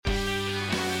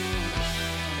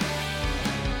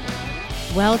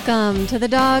Welcome to the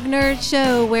Dog Nerd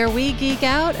Show, where we geek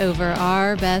out over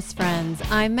our best friends.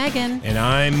 I'm Megan. And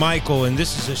I'm Michael, and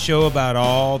this is a show about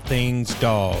all things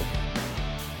dog.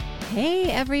 Hey,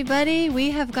 everybody.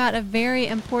 We have got a very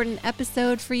important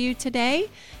episode for you today.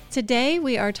 Today,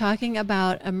 we are talking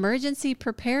about emergency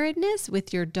preparedness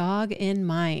with your dog in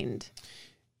mind.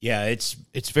 Yeah, it's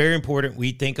very important.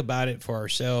 We think about it for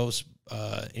ourselves,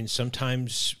 and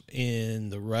sometimes in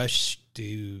the rush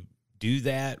to do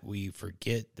that, we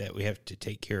forget that we have to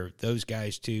take care of those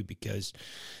guys too, because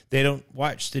they don't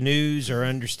watch the news or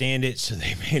understand it, so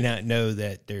they may not know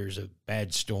that there's a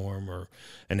bad storm or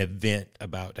an event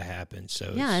about to happen.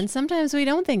 So yeah, and sometimes we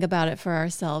don't think about it for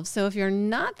ourselves. So if you're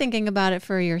not thinking about it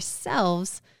for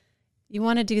yourselves, you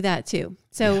want to do that too.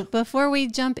 So before we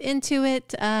jump into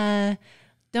it,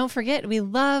 don't forget, we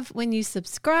love when you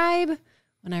subscribe.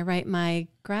 When I write my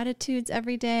gratitudes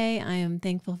every day, I am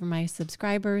thankful for my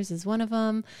subscribers is one of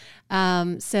them.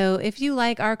 So if you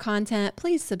like our content,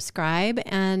 please subscribe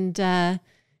and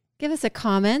give us a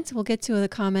comment. We'll get to the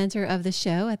commenter of the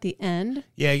show at the end.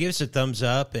 Yeah, give us a thumbs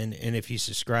up. And if you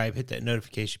subscribe, hit that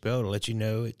notification bell to let you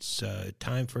know it's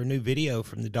time for a new video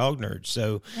from the Dog Nerds.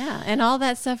 So yeah, and all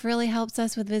that stuff really helps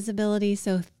us with visibility.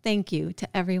 So thank you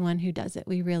to everyone who does it.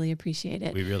 We really appreciate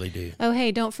it. We really do. Oh,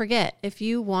 hey, don't forget, if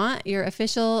you want your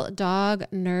official Dog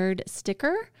Nerd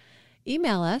sticker,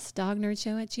 email us,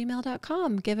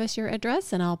 dognerdshow@gmail.com. Give us your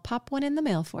address and I'll pop one in the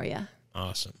mail for you.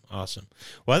 Awesome.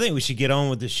 Well, I think we should get on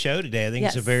with this show today. I think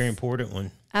It's a very important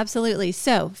one. Absolutely.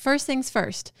 So first things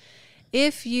first,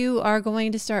 if you are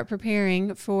going to start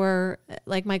preparing for,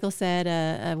 like Michael said,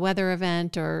 a weather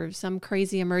event or some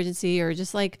crazy emergency, or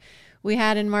just like we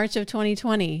had in March of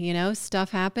 2020,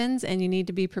 stuff happens and you need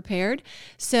to be prepared.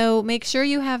 So make sure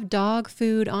you have dog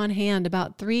food on hand,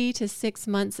 about 3 to 6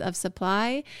 months of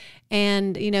supply,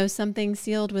 and, something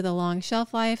sealed with a long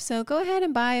shelf life. So go ahead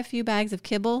and buy a few bags of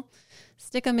kibble.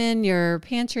 Stick them in your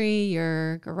pantry,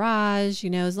 your garage,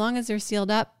 as long as they're sealed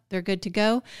up, they're good to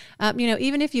go.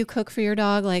 Even if you cook for your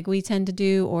dog like we tend to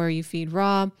do, or you feed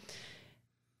raw,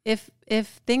 if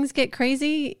things get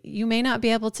crazy, you may not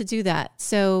be able to do that.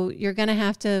 So you're going to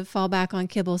have to fall back on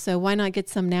kibble. So why not get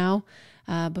some now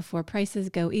before prices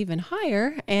go even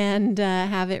higher and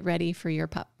have it ready for your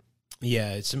pup?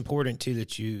 Yeah, it's important too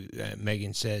that you,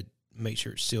 Megan said, make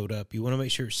sure it's sealed up. You want to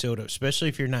make sure it's sealed up, especially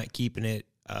if you're not keeping it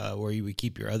where you would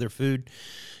keep your other food,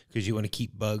 because you want to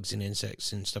keep bugs and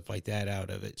insects and stuff like that out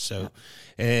of it. So,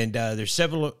 and there's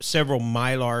several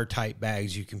Mylar type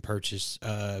bags you can purchase.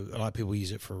 A lot of people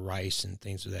use it for rice and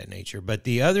things of that nature. But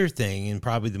the other thing, and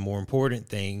probably the more important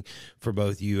thing for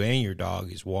both you and your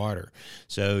dog, is water.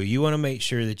 So you want to make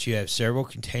sure that you have several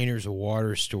containers of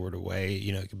water stored away.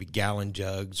 It could be gallon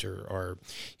jugs, or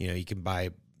you can buy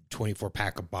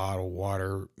 24-pack of bottled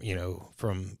water,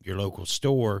 from your local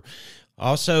store.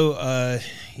 Also,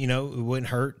 it wouldn't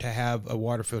hurt to have a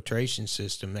water filtration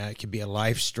system. That could be a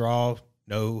Life Straw.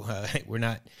 No, we're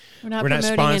not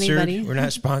sponsored. Anybody. We're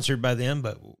not sponsored by them,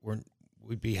 but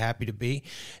we'd be happy to be.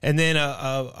 And then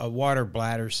a water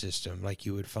bladder system, like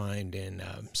you would find in,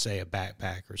 say, a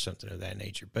backpack or something of that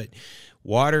nature. But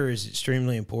water is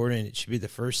extremely important. It should be the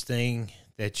first thing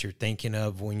that you're thinking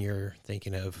of when you're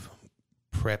thinking of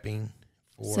prepping.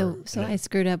 So I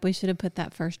screwed up. We should have put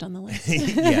that first on the list.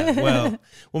 Yeah, well,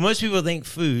 most people think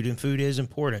food, and food is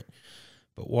important,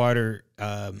 but water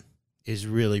is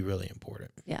really, really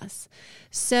important. Yes.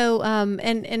 So, and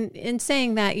in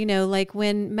saying that, like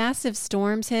when massive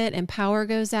storms hit and power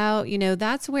goes out,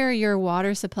 that's where your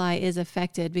water supply is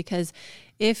affected, because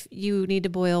if you need to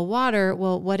boil water,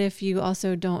 well, what if you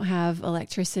also don't have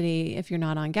electricity, if you're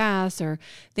not on gas or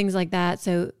things like that?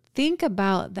 So think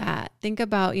about that. Think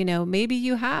about, maybe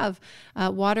you have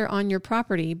water on your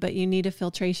property, but you need a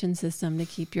filtration system to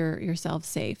keep yourself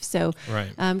safe. So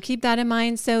keep that in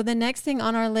mind. So the next thing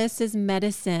on our list is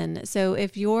medicine. So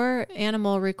if your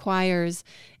animal requires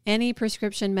any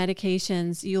prescription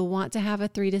medications, you'll want to have a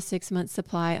 3 to 6 month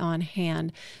supply on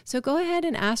hand. So go ahead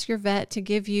and ask your vet to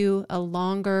give you a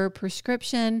longer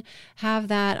prescription. Have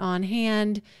that on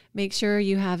hand. Make sure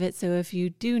you have it, so if you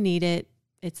do need it,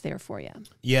 it's there for you.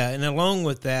 Yeah, and along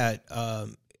with that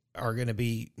are going to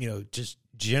be, just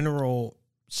general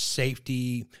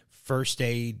safety, first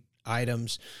aid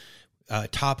items,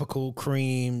 topical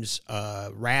creams,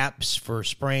 wraps for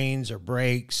sprains or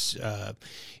breaks,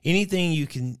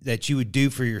 anything that you would do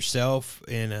for yourself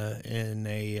in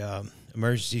a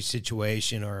emergency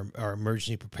situation or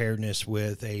emergency preparedness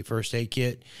with a first aid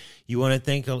kit. You want to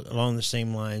think along the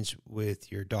same lines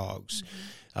with your dogs.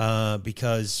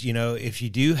 Because, if you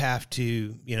do have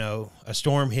to, a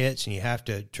storm hits and you have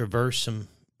to traverse some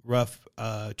rough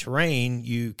terrain,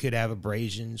 you could have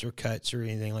abrasions or cuts or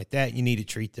anything like that. You need to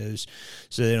treat those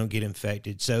so they don't get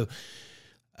infected. So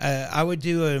I would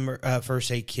do a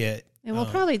first aid kit. And we'll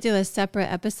probably do a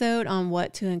separate episode on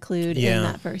what to include in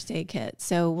that first aid kit.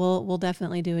 So we'll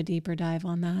definitely do a deeper dive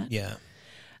on that. Yeah.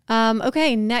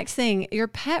 Okay, next thing, your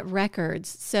pet records.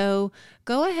 So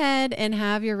go ahead and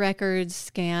have your records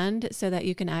scanned so that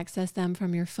you can access them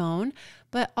from your phone,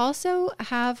 but also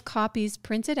have copies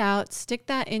printed out, stick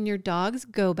that in your dog's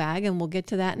go bag, and we'll get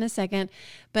to that in a second,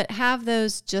 but have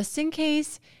those just in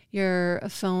case your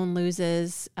phone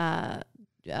loses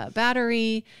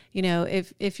battery. You know,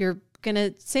 if you're going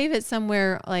to save it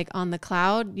somewhere like on the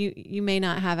cloud, you may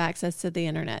not have access to the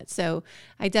internet. So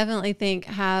I definitely think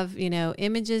have,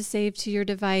 images saved to your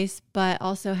device, but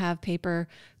also have paper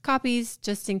copies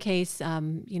just in case,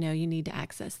 you need to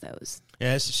access those.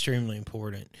 Yeah, that's extremely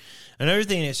important. Another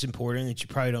thing that's important that you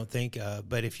probably don't think of,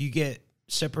 but if you get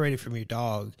separated from your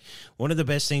dog, one of the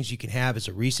best things you can have is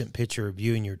a recent picture of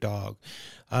you and your dog.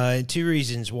 And two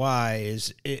reasons why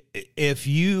is if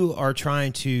you are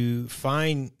trying to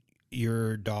find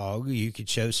your dog, you could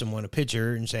show someone a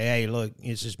picture and say, hey, look,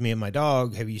 this is me and my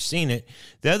dog. Have you seen it?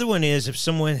 The other one is if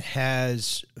someone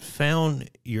has found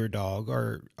your dog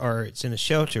or it's in a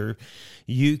shelter,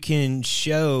 you can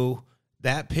show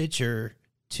that picture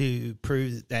to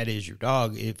prove that is your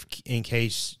dog if in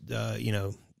case,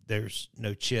 there's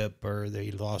no chip or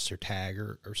they lost their tag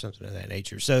or something of that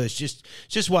nature. So it's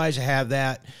just wise to have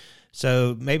that.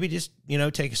 So maybe just,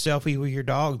 take a selfie with your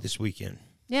dog this weekend.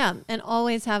 Yeah, and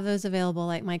always have those available,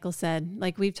 like Michael said.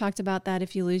 Like we've talked about that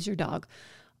if you lose your dog.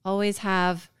 Always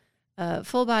have a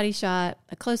full body shot,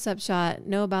 a close-up shot,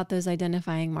 know about those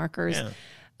identifying markers. Yeah.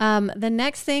 The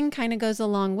next thing kind of goes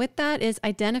along with that is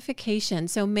identification.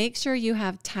 So make sure you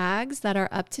have tags that are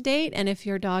up to date. And if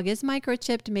your dog is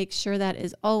microchipped, make sure that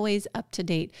is always up to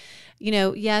date.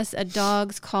 Yes, a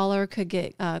dog's collar could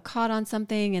get caught on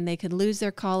something and they could lose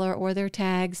their collar or their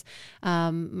tags.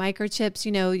 Microchips,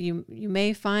 you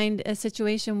may find a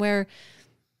situation where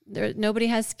nobody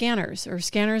has scanners or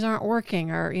scanners aren't working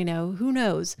or, who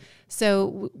knows.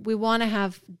 So we want to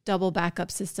have double backup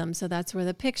systems. So that's where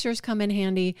the pictures come in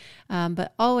handy.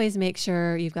 But always make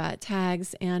sure you've got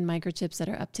tags and microchips that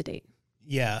are up to date.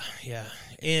 Yeah. Yeah.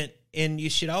 And you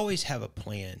should always have a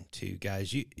plan too,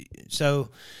 guys.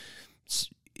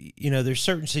 There's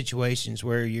certain situations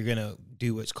where you're going to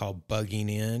do what's called bugging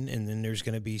in, and then there's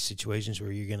going to be situations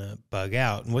where you're going to bug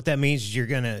out. And what that means is you're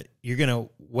going to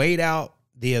wait out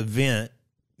the event,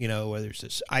 whether it's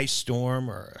this ice storm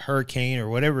or a hurricane or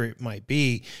whatever it might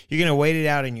be, you're going to wait it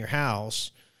out in your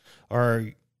house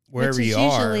or wherever you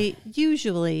are.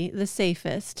 Usually the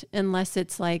safest, unless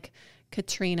it's like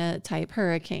Katrina type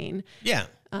hurricane. Yeah.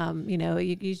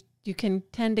 You can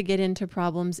tend to get into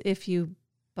problems if you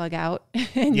bug out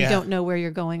and you don't know where you're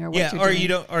going or what you're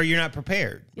doing. Or you're not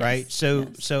prepared, yes, right?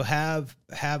 So have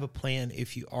a plan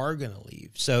if you are going to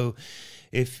leave. So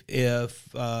if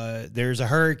there's a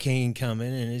hurricane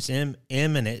coming and it's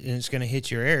imminent and it's going to hit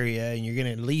your area and you're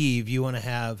going to leave, you want to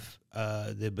have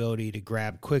the ability to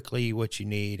grab quickly what you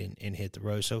need and hit the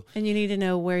road. And you need to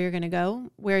know where you're going to go,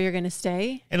 where you're going to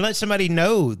stay, and let somebody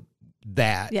know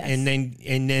that. Yes. And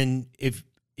then if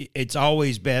it's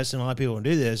always best, and a lot of people don't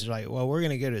do this, it's like, well, we're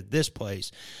going to go to this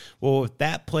place. Well, if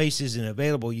that place isn't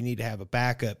available, you need to have a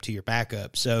backup to your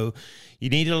backup. So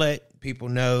you need to let people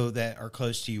know that are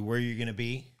close to you where you're going to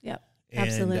be. Yep,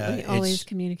 absolutely. Always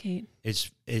communicate.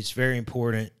 It's very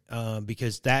important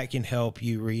because that can help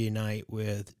you reunite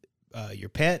with your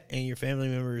pet and your family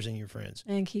members and your friends.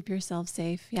 And keep yourself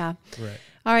safe. Yeah. Correct.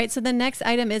 All right. So the next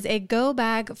item is a go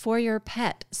bag for your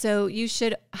pet. So you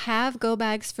should have go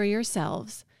bags for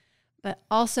yourselves, but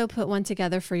also put one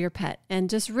together for your pet. And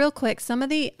just real quick, some of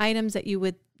the items that you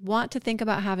would want to think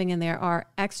about having in there are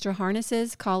extra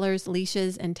harnesses, collars,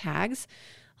 leashes, and tags.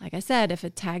 Like I said, if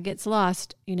a tag gets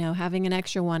lost, having an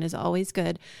extra one is always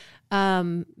good.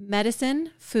 Medicine,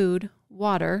 food,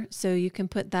 water. So you can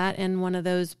put that in one of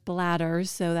those bladders.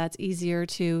 So that's easier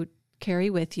to carry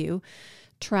with you.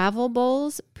 Travel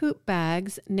bowls, poop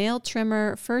bags, nail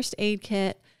trimmer, first aid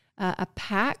kit, a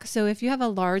pack. So if you have a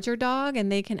larger dog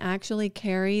and they can actually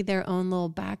carry their own little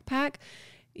backpack,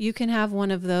 you can have one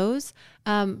of those.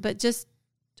 But just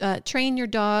train your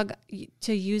dog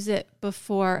to use it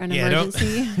before an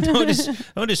emergency.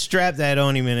 Don't just strap that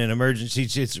on him in an emergency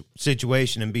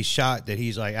situation and be shocked that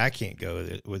he's like, I can't go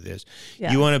with this.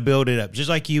 Yeah. You want to build it up just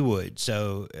like you would.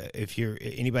 So if you're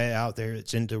anybody out there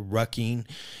that's into rucking,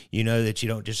 you know that you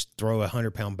don't just throw a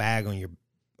 100-pound bag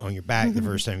on your back the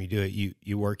first time you do it.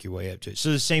 You work your way up to it.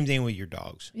 So the same thing with your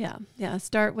dogs. Yeah. Yeah.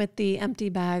 Start with the empty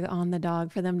bag on the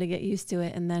dog for them to get used to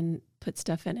it, and then put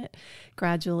stuff in it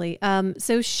gradually.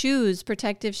 So shoes,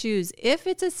 protective shoes. If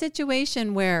it's a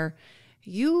situation where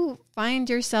you find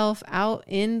yourself out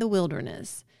in the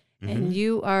wilderness and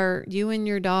you and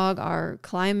your dog are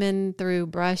climbing through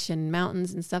brush and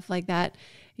mountains and stuff like that,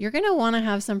 you're going to want to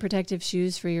have some protective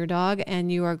shoes for your dog,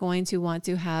 and you are going to want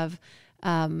to have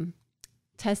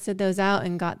tested those out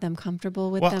and got them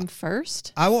comfortable with them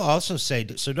first. I will also say,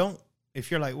 so don't, if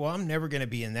you're like, well, I'm never going to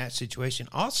be in that situation.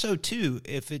 Also, too,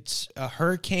 if it's a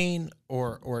hurricane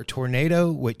or a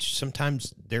tornado, which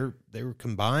sometimes they were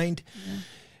combined,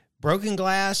 broken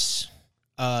glass,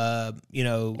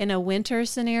 in a winter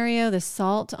scenario, the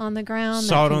salt on the ground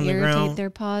salt that can on the irritate ground, their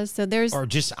paws. So there's or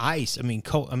just ice. I mean,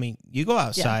 cold. I mean, you go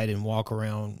outside and walk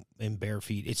around in bare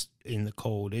feet. It's in the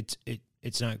cold.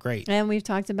 It's not great. And we've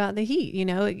talked about the heat.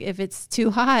 If it's too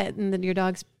hot and then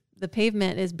the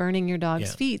pavement is burning your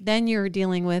dog's feet, then you're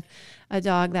dealing with a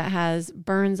dog that has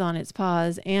burns on its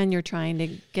paws and you're trying to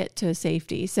get to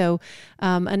safety. So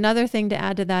another thing to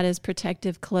add to that is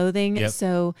protective clothing. Yep.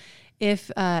 So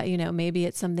if, maybe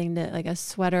it's something like a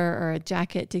sweater or a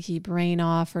jacket to keep rain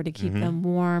off or to keep them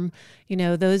warm.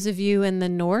 Those of you in the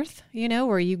north,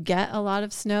 where you get a lot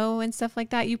of snow and stuff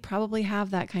like that, you probably have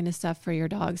that kind of stuff for your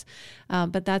dogs.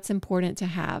 But that's important to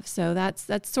have. So that's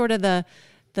sort of the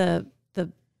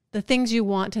things you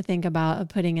want to think about of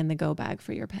putting in the go bag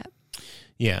for your pet.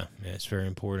 Yeah, it's very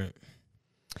important.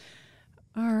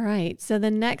 All right. So the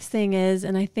next thing is,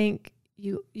 and I think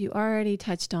you already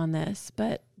touched on this,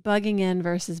 but bugging in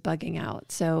versus bugging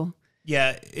out. So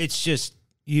yeah, it's just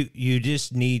you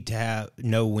just need to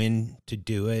know when to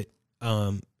do it,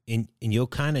 and you'll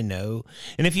kind of know.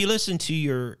 And if you listen to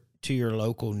your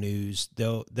local news,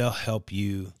 they'll help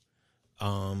you,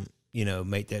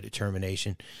 make that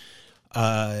determination.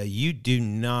 You do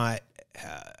not,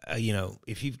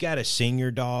 if you've got a senior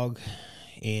dog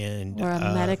or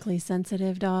a medically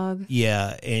sensitive dog.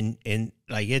 Yeah. And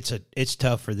like, it's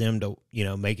tough for them to,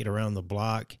 make it around the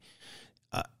block.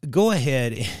 Go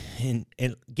ahead and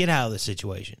get out of the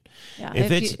situation. Yeah.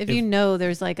 If you know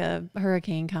there's like a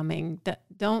hurricane coming,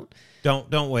 don't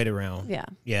wait around. Yeah.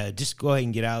 Yeah. Just go ahead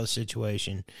and get out of the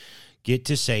situation, get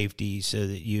to safety so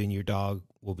that you and your dog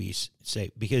will be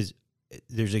safe, because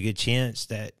there's a good chance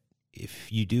that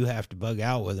if you do have to bug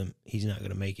out with him, he's not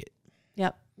going to make it.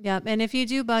 Yep. And if you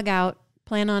do bug out,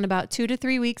 plan on about 2 to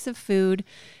 3 weeks of food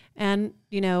and,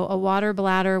 a water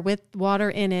bladder with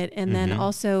water in it. And then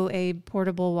also a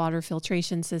portable water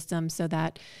filtration system so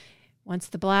that once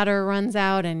the bladder runs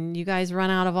out and you guys run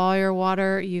out of all your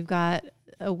water, you've got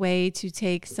a way to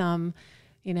take some,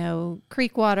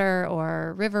 creek water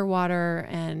or river water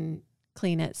and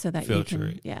clean it so that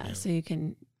filter you can, so you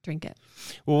can drink it.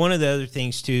 Well, one of the other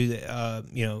things too, that,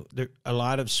 there a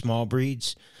lot of small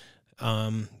breeds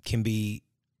can be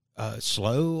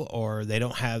slow, or they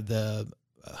don't have the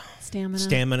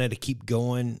stamina to keep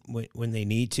going when they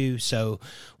need to. So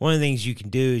one of the things you can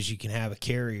do is you can have a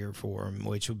carrier for them,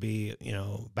 which would be,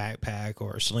 backpack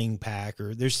or a sling pack,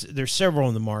 or there's several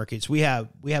in the markets. We have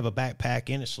a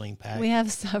backpack and a sling pack. We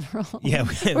have several. Yeah.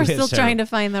 We're still trying to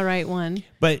find the right one.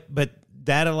 But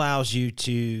that allows you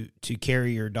to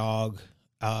carry your dog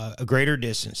greater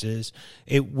distances.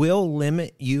 It will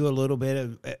limit you a little bit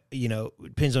of, it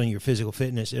depends on your physical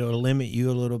fitness. It'll limit you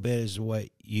a little bit as what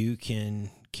you can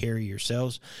carry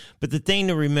yourselves. But the thing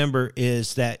to remember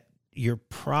is that you're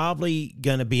probably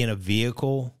going to be in a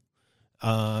vehicle.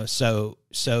 So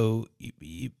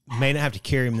you may not have to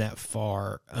carry them that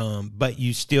far. But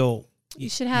you should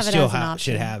have it as an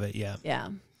option. Should have it. Yeah.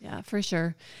 Yeah, for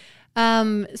sure.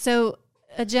 So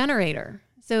a generator.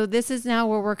 So this is now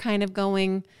where we're kind of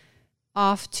going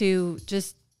off to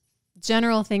just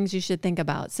general things you should think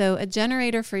about. So a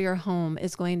generator for your home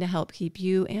is going to help keep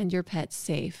you and your pets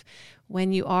safe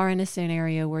when you are in a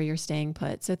scenario where you're staying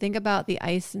put. So think about the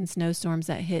ice and snowstorms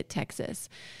that hit Texas.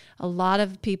 A lot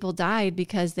of people died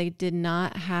because they did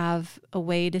not have a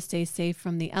way to stay safe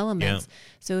from the elements. Yeah.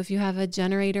 So if you have a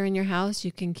generator in your house,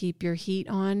 you can keep your heat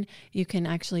on. You can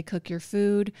actually cook your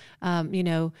food.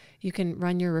 You can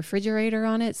run your refrigerator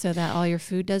on it so that all your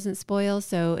food doesn't spoil.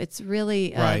 So it's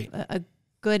really a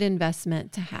good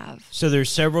investment to have. So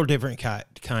there's several different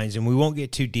kinds, and we won't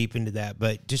get too deep into that,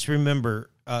 but just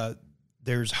remember,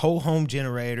 there's whole home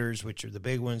generators, which are the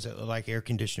big ones that look like air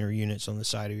conditioner units on the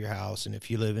side of your house. And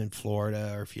if you live in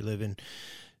Florida or if you live in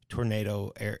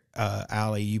Tornado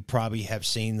Alley, you probably have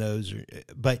seen those.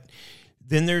 But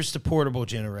then there's the portable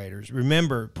generators.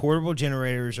 Remember, portable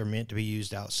generators are meant to be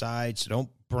used outside, so don't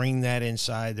bring that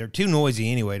inside. They're too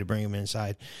noisy anyway to bring them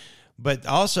inside. But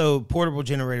also, portable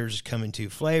generators come in two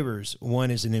flavors.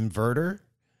 One is an inverter,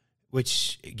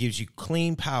 which gives you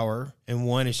clean power, and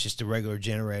one is just a regular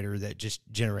generator that just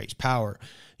generates power.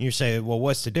 And you're saying, well,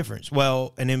 what's the difference?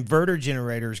 Well, an inverter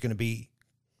generator is going to be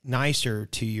nicer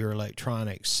to your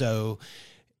electronics. So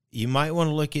you might want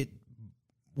to look at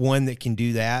one that can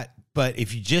do that. But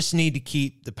if you just need to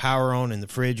keep the power on and the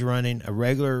fridge running, a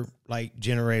regular like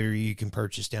generator you can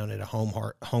purchase down at a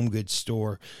home goods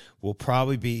store will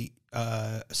probably be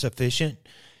sufficient,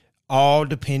 all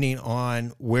depending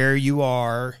on where you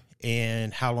are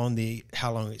and how long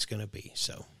it's going to be.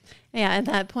 So yeah, and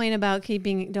that point about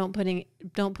don't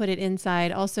put it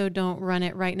inside. Also, don't run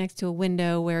it right next to a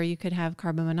window where you could have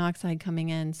carbon monoxide coming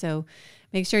in. So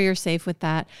make sure you're safe with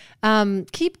that.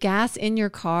 Keep gas in your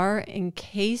car in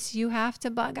case you have to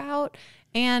bug out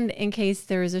and in case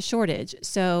there is a shortage.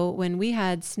 So when we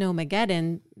had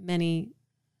Snowmageddon many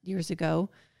years ago,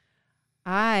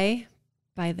 I,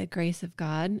 by the grace of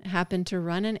God, happened to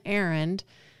run an errand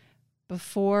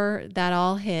before that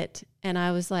all hit. And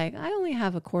I was like, I only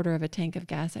have a quarter of a tank of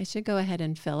gas. I should go ahead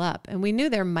and fill up. And we knew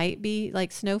there might be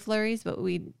like snow flurries, but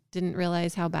we didn't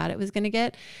realize how bad it was going to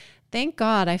get. Thank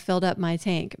God I filled up my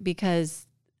tank because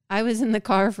I was in the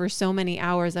car for so many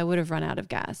hours, I would have run out of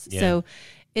gas. Yeah. So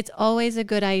it's always a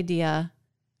good idea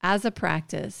as a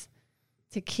practice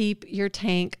to keep your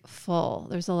tank full.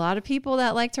 There's a lot of people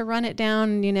that like to run it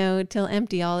down, till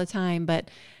empty all the time.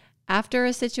 But after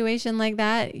a situation like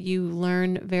that, you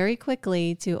learn very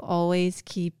quickly to always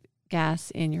keep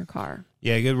gas in your car.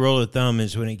 Yeah, a good rule of thumb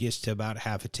is when it gets to about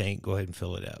half a tank, go ahead and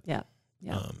fill it up. Yeah.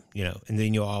 Yeah. And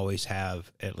then you'll always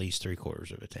have at least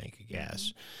 3/4 of a tank of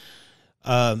gas.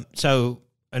 So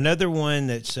another one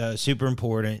that's super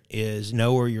important is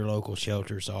know where your local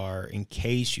shelters are in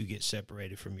case you get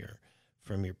separated from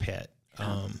your pet.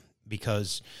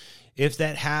 Because if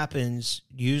that happens,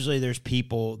 usually there's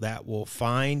people that will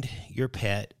find your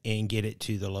pet and get it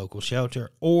to the local shelter,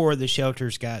 or the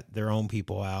shelter's got their own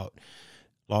people out.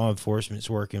 Law enforcement's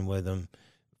working with them.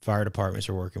 Fire departments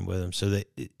are working with them. So that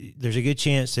there's a good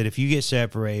chance that if you get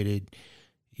separated,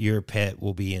 your pet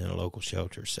will be in a local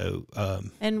shelter. So,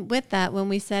 and with that, when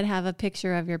we said have a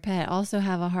picture of your pet, also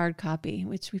have a hard copy,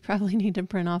 which we probably need to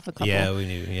print off a couple. Yeah, we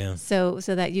do. Yeah. So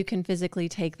that you can physically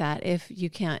take that if you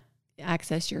can't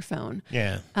access your phone.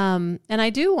 Yeah. And I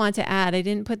do want to add, I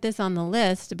didn't put this on the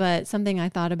list, but something I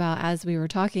thought about as we were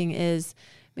talking is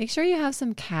make sure you have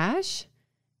some cash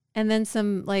and then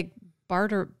some like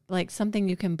barter, like something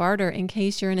you can barter in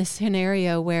case you're in a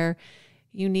scenario where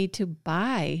you need to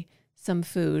buy some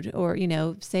food, or,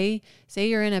 say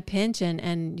you're in a pinch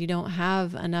and you don't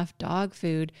have enough dog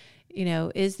food,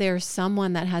 is there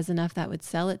someone that has enough that would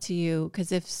sell it to you?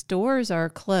 Because if stores are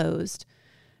closed,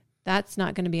 that's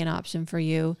not going to be an option for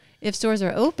you. If stores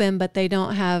are open, but they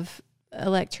don't have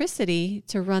electricity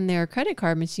to run their credit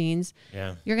card machines,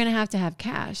 you're going to have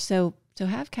cash. So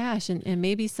have cash and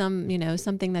maybe some,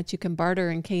 something that you can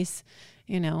barter in case,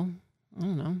 I don't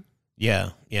know. Yeah.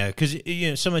 Because,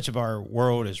 so much of our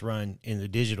world is run in the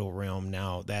digital realm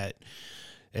now that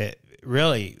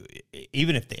really,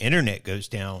 even if the internet goes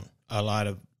down, a lot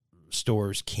of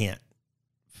stores can't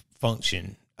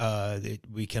function.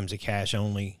 It becomes a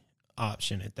cash-only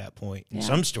option at that point. Yeah.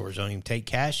 Some stores don't even take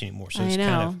cash anymore, so it's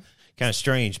kind of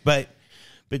strange. But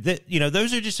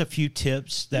those are just a few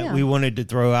tips that we wanted to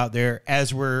throw out there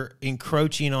as we're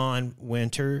encroaching on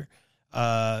winter.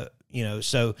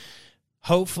 So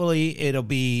hopefully it'll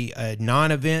be a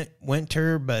non-event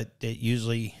winter, but it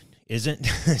usually isn't.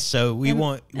 So we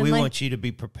want you to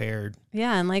be prepared.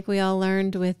 Yeah, and like we all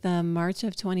learned with March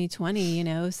of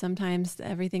 2020, sometimes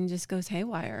everything just goes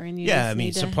haywire,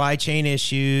 and supply chain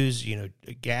issues.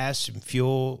 Gas and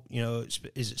fuel,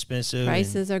 is expensive.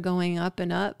 Prices are going up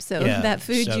and up, so that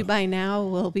food you buy now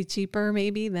will be cheaper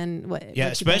maybe than what. Yeah,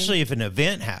 what especially if an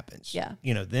event happens. Yeah,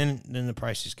 then the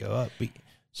prices go up.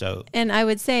 So, and I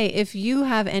would say if you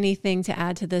have anything to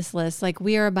add to this list, like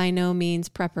we are by no means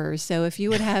preppers. So if you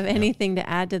would have anything to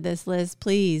add to this list,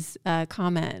 please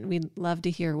comment. We'd love to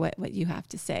hear what you have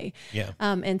to say. Yeah.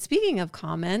 And speaking of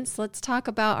comments, let's talk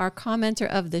about our commenter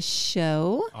of the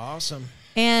show. Awesome.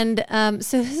 And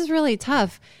so this is really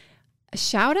tough.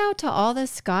 Shout out to all the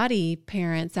Scotty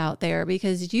parents out there,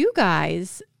 because you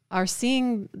guys are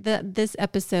seeing this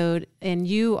episode and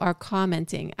you are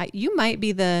commenting. You might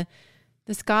be the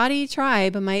Scotty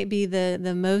tribe might be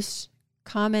the most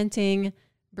commenting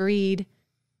breed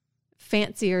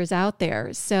fanciers out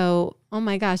there. So, oh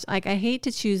my gosh, like I hate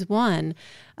to choose one.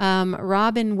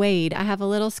 Robin Wade. I have a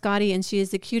little Scottie and she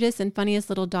is the cutest and funniest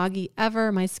little doggy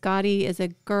ever. My Scottie is a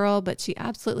girl, but she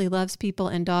absolutely loves people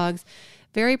and dogs.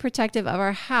 Very protective of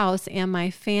our house and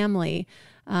my family.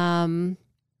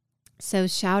 So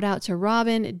shout out to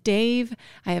Robin. Dave,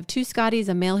 I have 2 Scotties,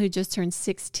 a male who just turned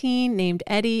 16 named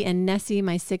Eddie, and Nessie,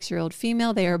 my 6-year-old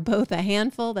female. They are both a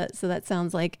handful. So that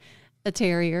sounds like a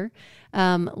terrier.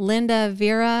 Linda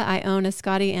Vera, I own a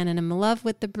Scottie and am in love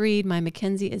with the breed. My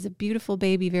Mackenzie is a beautiful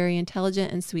baby, very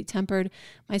intelligent and sweet-tempered.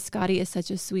 My Scottie is such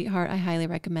a sweetheart. I highly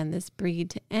recommend this breed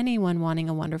to anyone wanting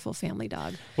a wonderful family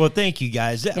dog. Well, thank you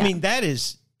guys. I mean, that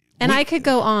is... And I could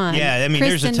go on. Yeah, I mean,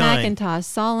 Kristen there's a ton.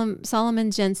 McIntosh,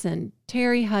 Solomon Jensen,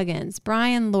 Terry Huggins,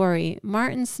 Brian Laurie,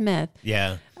 Martin Smith.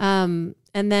 Yeah. And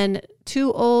then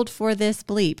Too Old for This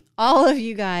Bleep. All of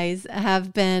you guys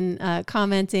have been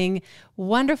commenting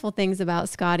wonderful things about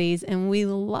Scotties, and we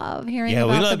love hearing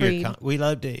about the breed. We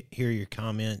love to hear your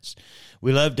comments.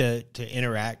 We love to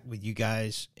interact with you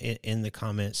guys in the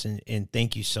comments, and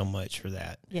thank you so much for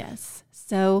that. Yes.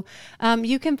 So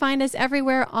you can find us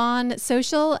everywhere on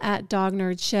social at Dog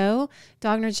Nerd Show.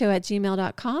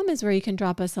 DogNerdShow@gmail.com is where you can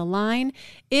drop us a line.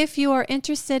 If you are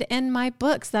interested in my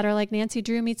books that are like Nancy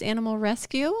Drew Meets Animal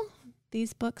Rescue,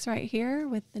 these books right here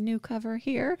with the new cover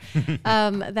here,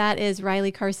 that is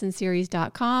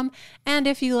RileyCarsonSeries.com. And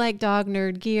if you like dog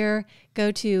nerd gear,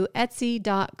 go to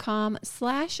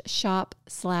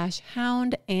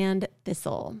Etsy.com/shop/Hound and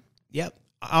Thistle. Yep.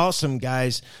 Awesome,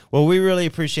 guys. Well, we really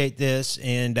appreciate this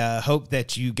and hope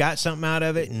that you got something out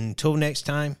of it. And until next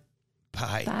time,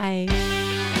 bye.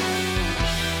 Bye.